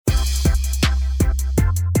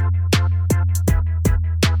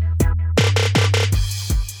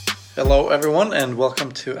Hello, everyone, and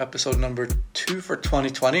welcome to episode number 2 for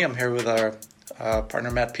 2020. I'm here with our partner,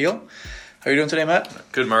 Matt Peel. How are you doing today,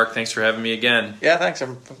 Matt? Good, Mark. Thanks for having me again. Yeah, thanks.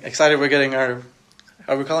 I'm excited. We're getting are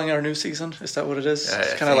we calling it our new season? Is that what it is?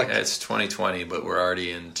 It's kind of like it's 2020, but we're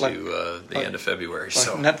already into the end of February. Like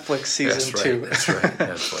so Netflix season 2. That's right,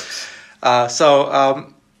 Netflix.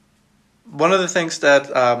 One of the things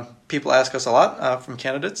that people ask us a lot from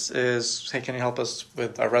candidates is, hey, can you help us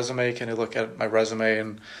with our resume? Can you look at my resume?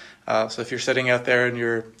 And so if you're sitting out there and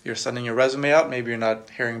you're sending your resume out, maybe you're not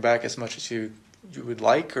hearing back as much as you would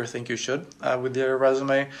like or think you should with your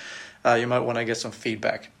resume, you might want to get some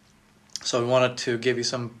feedback. So we wanted to give you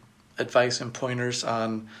some advice and pointers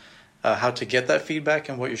on how to get that feedback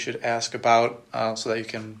and what you should ask about so that you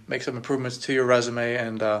can make some improvements to your resume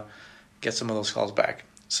and get some of those calls back.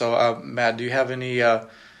 So Matt, do you have any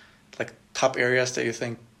top areas that you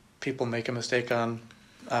think people make a mistake on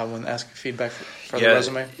when asking feedback for the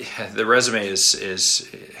resume? Yeah, the resume is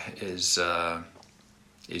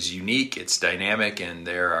unique. It's dynamic, and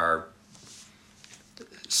there are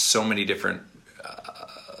so many different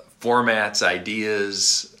formats,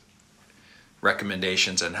 ideas,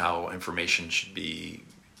 recommendations on how information should be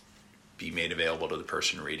made available to the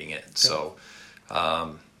person reading it. Yeah. So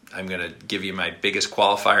I'm going to give you my biggest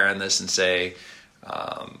qualifier on this and say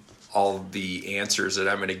all the answers that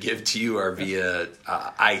I'm going to give to you are via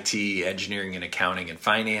IT, engineering and accounting and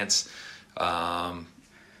finance. And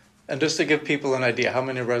just to give people an idea, how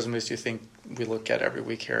many resumes do you think we look at every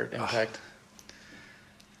week here at Impact?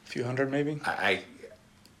 A few hundred, maybe? I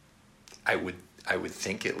would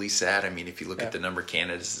think at least that. I mean, if you look at the number of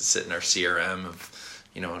candidates that sit in our CRM of,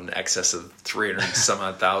 in excess of 300 some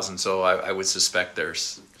odd thousand, so I would suspect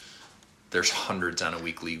there's hundreds on a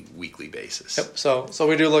weekly basis. Yep. So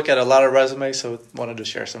we do look at a lot of resumes, so wanted to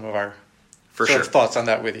share some of our thoughts on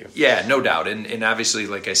that with you. Yeah, no doubt. And obviously,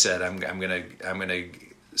 like I said, I'm gonna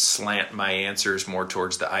slant my answers more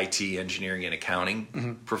towards the IT, engineering, and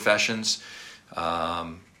accounting professions.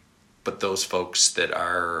 But those folks that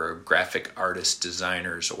are graphic artists,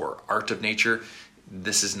 designers, or art of nature,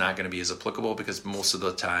 this is not going to be as applicable because most of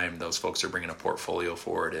the time those folks are bringing a portfolio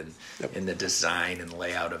forward, and the design and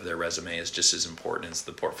layout of their resume is just as important as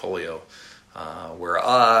the portfolio.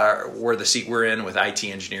 Where the seat we're in with IT,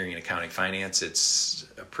 engineering, and accounting, finance, it's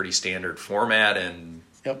a pretty standard format, and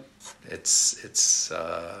it's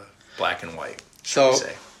black and white.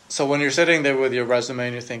 So when you're sitting there with your resume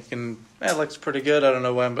and you're thinking, it looks pretty good, I don't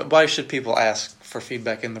know when, but why should people ask for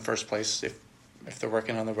feedback in the first place if they're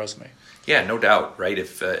working on the resume? Yeah, no doubt, right?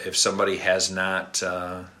 If somebody has not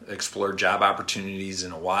explored job opportunities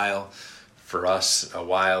in a while, for us, a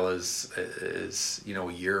while is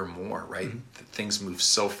a year or more, right? Mm-hmm. Things move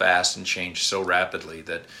so fast and change so rapidly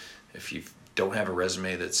that if you don't have a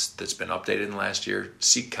resume that's been updated in the last year,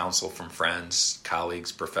 seek counsel from friends,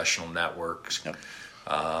 colleagues, professional networks. Yep.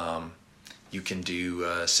 You can do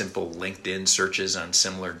simple LinkedIn searches on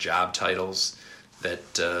similar job titles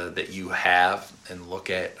that you have and look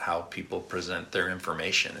at how people present their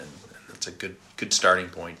information, and it's a good starting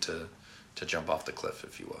point to jump off the cliff,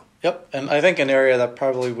 if you will. Yep, and I think an area that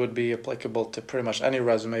probably would be applicable to pretty much any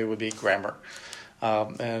resume would be grammar,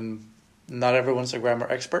 and not everyone's a grammar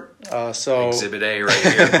expert. So Exhibit A right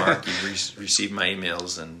here, Mark. You've received my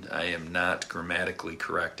emails, and I am not grammatically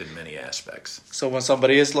correct in many aspects. So when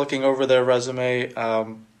somebody is looking over their resume,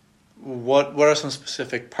 what are some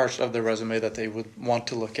specific parts of the resume that they would want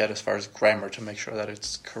to look at as far as grammar to make sure that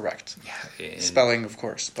it's correct? Yeah, spelling, of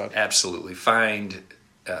course, but absolutely. Find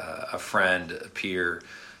a friend, a peer,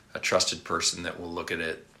 a trusted person that will look at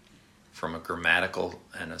it from a grammatical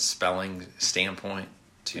and a spelling standpoint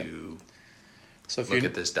to look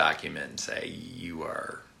at this document and say you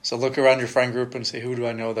are. So look around your friend group and say, who do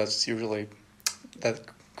I know that's usually that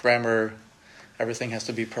grammar? Everything has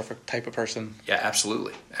to be perfect type of person. Yeah,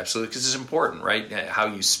 absolutely, because it's important, right? How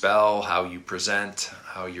you spell, how you present,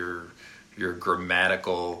 how your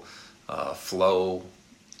grammatical flow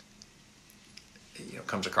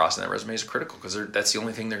comes across in that resume is critical, because that's the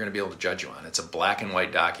only thing they're going to be able to judge you on. It's a black and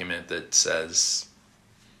white document that says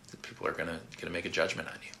that people are going to make a judgment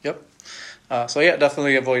on you. Yep. So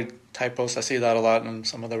definitely avoid typos. I see that a lot in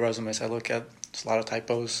some of the resumes I look at. There's a lot of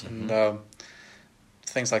typos and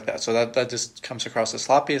things like that. So that just comes across as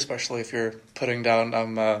sloppy, especially if you're putting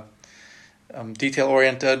down detail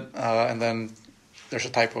oriented and then there's a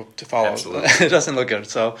typo to follow. Absolutely. It doesn't look good.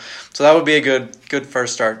 So that would be a good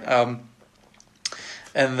first start.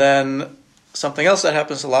 And then something else that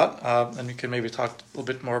happens a lot, and you can maybe talk a little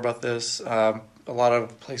bit more about this. A lot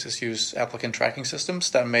of places use applicant tracking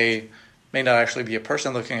systems that may not actually be a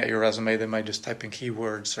person looking at your resume. They might just type in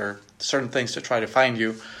keywords or certain things to try to find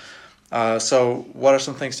you. So what are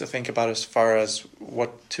some things to think about as far as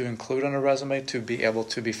what to include on a resume to be able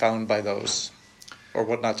to be found by those, or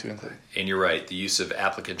what not to include? And you're right. The use of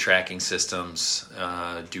applicant tracking systems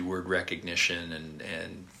do word recognition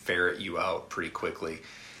and ferret you out pretty quickly.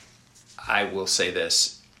 I will say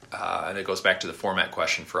this, and it goes back to the format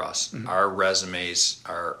question for us. Mm-hmm. Our resumes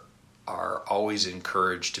are always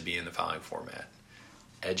encouraged to be in the following format: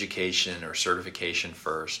 education or certification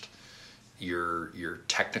first, your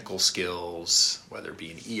technical skills, whether it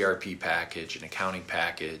be an ERP package, an accounting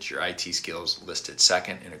package, your IT skills listed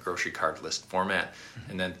second in a grocery card list format,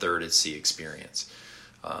 and then third is the experience.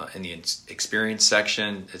 In the experience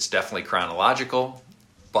section, it's definitely chronological,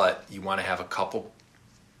 but you want to have a couple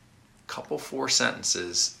 4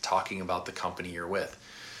 sentences talking about the company you're with.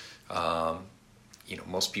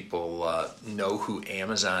 Most people know who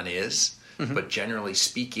Amazon is, mm-hmm. but generally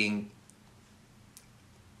speaking,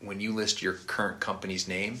 when you list your current company's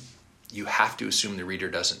name, you have to assume the reader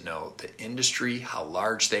doesn't know the industry, how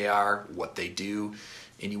large they are, what they do,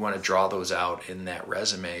 and you want to draw those out in that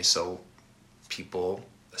resume so people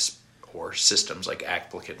or systems like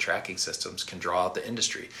applicant tracking systems can draw out the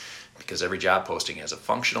industry, because every job posting has a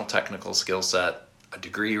functional technical skill set, a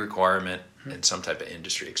degree requirement, and some type of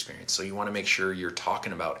industry experience. So you want to make sure you're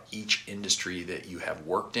talking about each industry that you have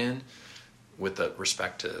worked in with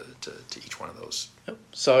respect to each one of those. Yep.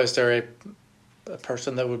 So is there a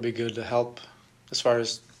person that would be good to help as far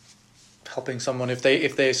as helping someone if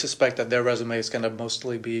they suspect that their resume is going to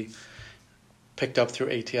mostly be picked up through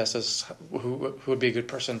ATSs, who would be a good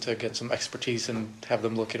person to get some expertise and have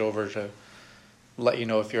them look it over to let you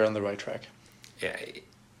know if you're on the right track? Yeah.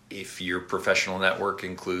 If your professional network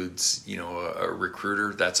includes, a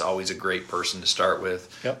recruiter, that's always a great person to start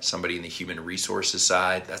with. Yep. Somebody in the human resources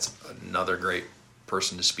side, that's another great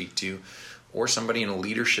person to speak to. Or somebody in a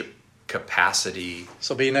leadership capacity.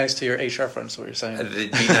 So be nice to your HR friends, what you're saying. Be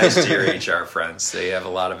nice to your HR friends. They have a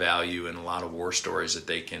lot of value and a lot of war stories that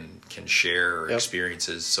they can share, or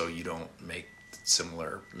experiences, so you don't make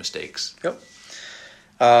similar mistakes. Yep.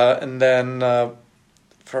 And then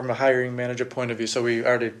from a hiring manager point of view, so we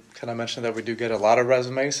already kind of mentioned that we do get a lot of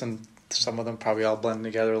resumes, and some of them probably all blend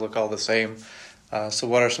together, look all the same. So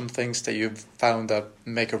what are some things that you've found that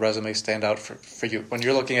make a resume stand out for you when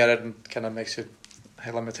you're looking at it and kind of makes you,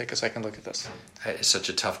 hey, let me take a second look at this? It's such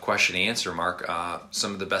a tough question to answer, Mark.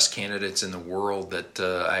 Some of the best candidates in the world that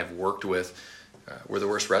I have worked with were the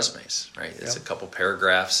worst resumes, right? It's a couple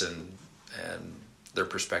paragraphs, and their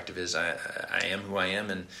perspective is I am who I am,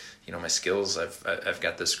 and my skills, I've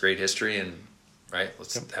got this great history, and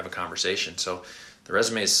let's have a conversation. So the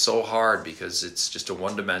resume is so hard because it's just a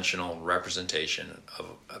one-dimensional representation of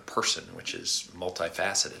a person, which is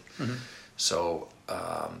multifaceted. Mm-hmm. So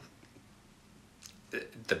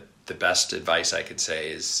the best advice I could say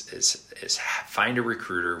is find a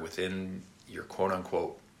recruiter within your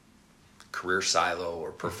quote-unquote career silo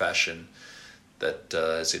or profession that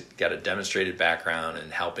has got a demonstrated background in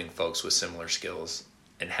helping folks with similar skills,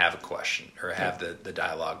 and have a question, or have the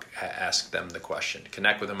dialogue, ask them the question,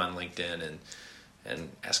 connect with them on LinkedIn, and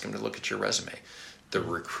ask them to look at your resume. The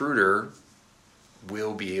recruiter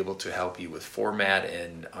will be able to help you with format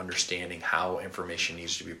and understanding how information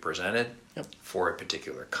needs to be presented for a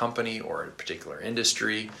particular company or a particular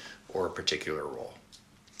industry or a particular role.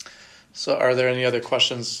 So are there any other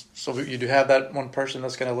questions? So you do have that one person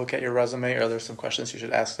that's going to look at your resume. Are there some questions you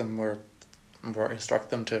should ask them or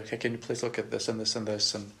instruct them to, okay, can you please look at this and this and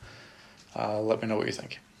this, and let me know what you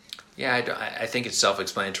think? Yeah, I think it's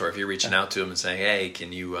self-explanatory. If you're reaching out to them and saying, hey,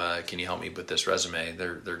 can you help me with this resume,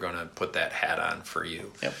 they're going to put that hat on for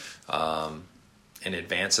you. Yep. In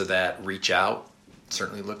advance of that, reach out.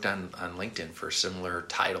 Certainly look on LinkedIn for similar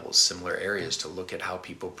titles, similar areas to look at how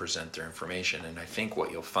people present their information. And I think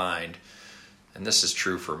what you'll find, and this is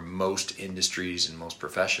true for most industries and most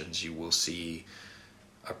professions, you will see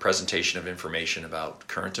a presentation of information about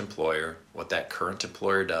current employer, what that current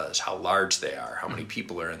employer does, how large they are, how many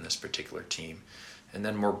people are in this particular team, and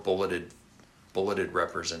then more bulleted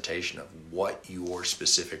representation of what your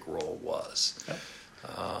specific role was. Yep.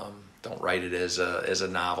 Don't write it as a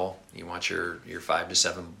novel. You want your 5 to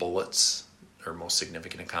 7 bullets or most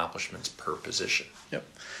significant accomplishments per position.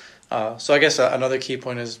 Yep. So I guess another key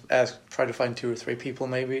point is try to find 2 or 3 people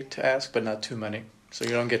maybe to ask, but not too many. So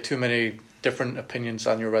you don't get too many different opinions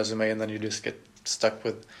on your resume, and then you just get stuck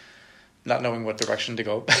with not knowing what direction to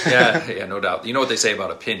go. yeah, no doubt. You know what they say about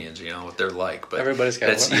opinions. You know what they're like, but everybody's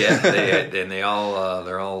got one.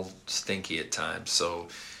 They're all stinky at times. So,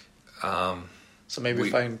 so maybe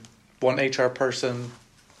find one HR person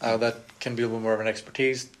that can be a little more of an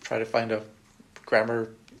expertise. Try to find a grammar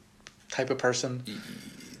type of person.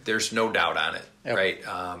 there's no doubt on it, Yep.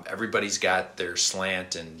 right? Everybody's got their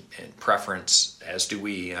slant and preference, as do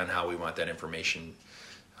we, on how we want that information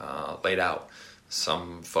laid out.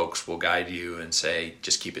 Some folks will guide you and say,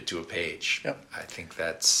 just keep it to a page. Yep. I think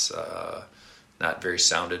that's not very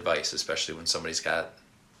sound advice, especially when somebody's got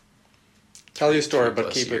Tell your story, but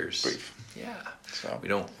 3+ keep years. it brief. Yeah. So We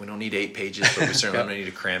don't need 8 pages, but we certainly Yep. don't need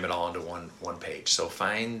to cram it all into one page. So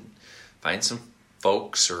find some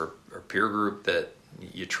folks or peer group that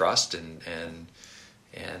you trust and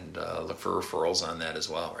look for referrals on that as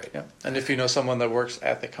well, right? yeah, and if you know someone that works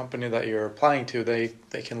at the company that you're applying to, they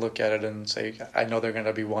can look at it and say, I know they're going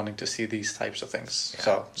to be wanting to see these types of things. Yeah,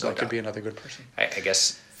 So no that could doubt. be another good person. I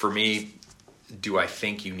guess for me, do I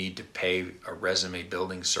think you need to pay a resume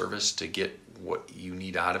building service to get what you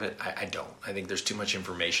need out of it? I don't. I think there's too much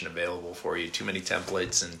information available for you, too many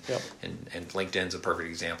templates, and Yep. and LinkedIn's a perfect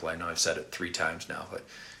example. I know I've said it 3 times now, but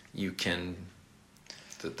you can.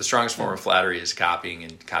 The strongest form of flattery is copying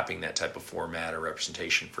that type of format or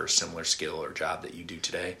representation for a similar skill or job that you do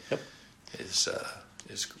today. Yep. Is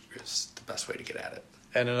the best way to get at it.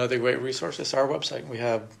 And another great resource is our website. We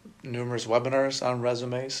have numerous webinars on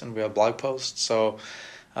resumes, and we have blog posts. So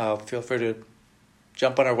feel free to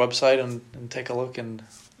jump on our website and take a look and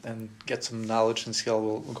get some knowledge and skill.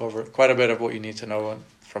 We'll go over quite a bit of what you need to know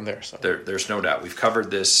from there. So There's no doubt. We've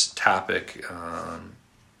covered this topic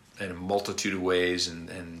in a multitude of ways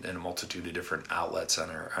and a multitude of different outlets on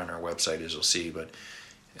our website, as you'll see. But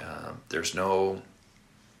there's no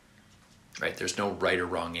right or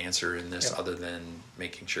wrong answer in this, Yep. other than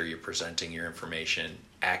making sure you're presenting your information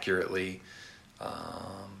accurately,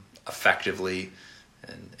 effectively,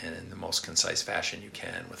 and in the most concise fashion you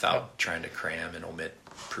can, without Yep. trying to cram and omit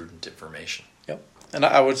prudent information. Yep. And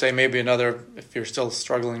I would say maybe another, if you're still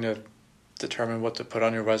struggling to determine what to put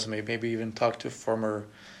on your resume, maybe even talk to a former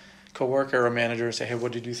coworker or manager and say, hey,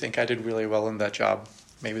 what did you think I did really well in that job?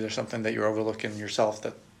 Maybe there's something that you're overlooking yourself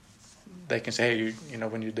that they can say, hey, you know,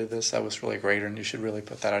 when you did this, that was really great, and you should really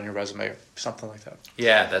put that on your resume, or something like that.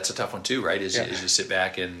 Yeah, that's a tough one too, right? Is Yeah. you sit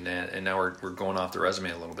back and now we're going off the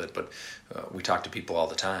resume a little bit, but we talk to people all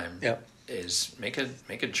the time. Yeah. Is make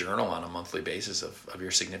a journal on a monthly basis of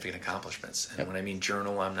your significant accomplishments. And Yep. when I mean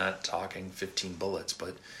journal, I'm not talking 15 bullets,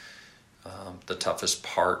 but the toughest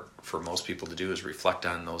part for most people to do is reflect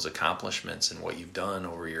on those accomplishments and what you've done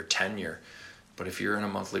over your tenure. But if you're on a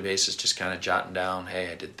monthly basis just kind of jotting down, hey,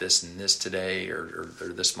 I did this and this today, or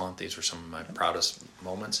this month, these were some of my proudest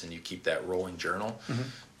moments, and you keep that rolling journal, Mm-hmm.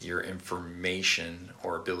 your information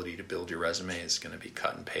or ability to build your resume is going to be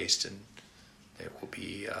cut and paste, and it will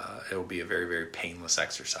be a very, very painless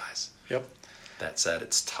exercise. Yep. That said,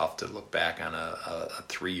 it's tough to look back on a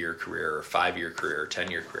 3-year career or a 5-year career or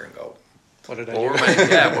 10-year career and go, What did I what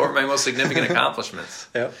do? were my most significant accomplishments?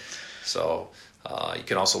 Yep. So you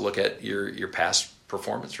can also look at your past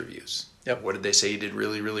performance reviews. Yep. What did they say you did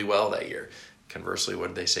really, really well that year? Conversely, what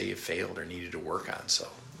did they say you failed or needed to work on? So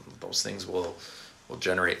those things will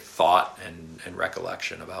generate thought and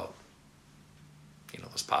recollection about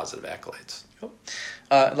those positive accolades.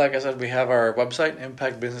 Like I said, we have our website,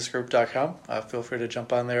 impactbusinessgroup.com. Feel free to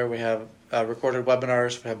jump on there. We have recorded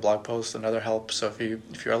webinars, we have blog posts and other help. So if you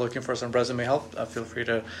are looking for some resume help, feel free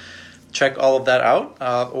to check all of that out,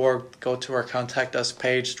 or go to our Contact Us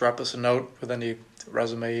page, drop us a note with any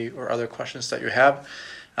resume or other questions that you have.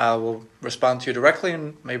 We'll respond to you directly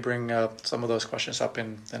and may bring some of those questions up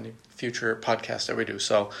in any future podcasts that we do.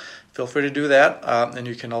 So feel free to do that. And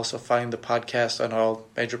you can also find the podcast on all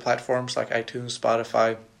major platforms like iTunes,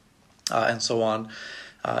 Spotify, and so on.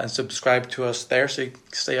 And subscribe to us there so you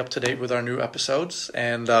can stay up to date with our new episodes.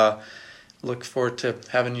 And look forward to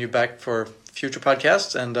having you back for future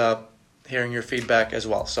podcasts and hearing your feedback as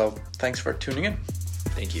well. So thanks for tuning in.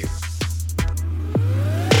 Thank you.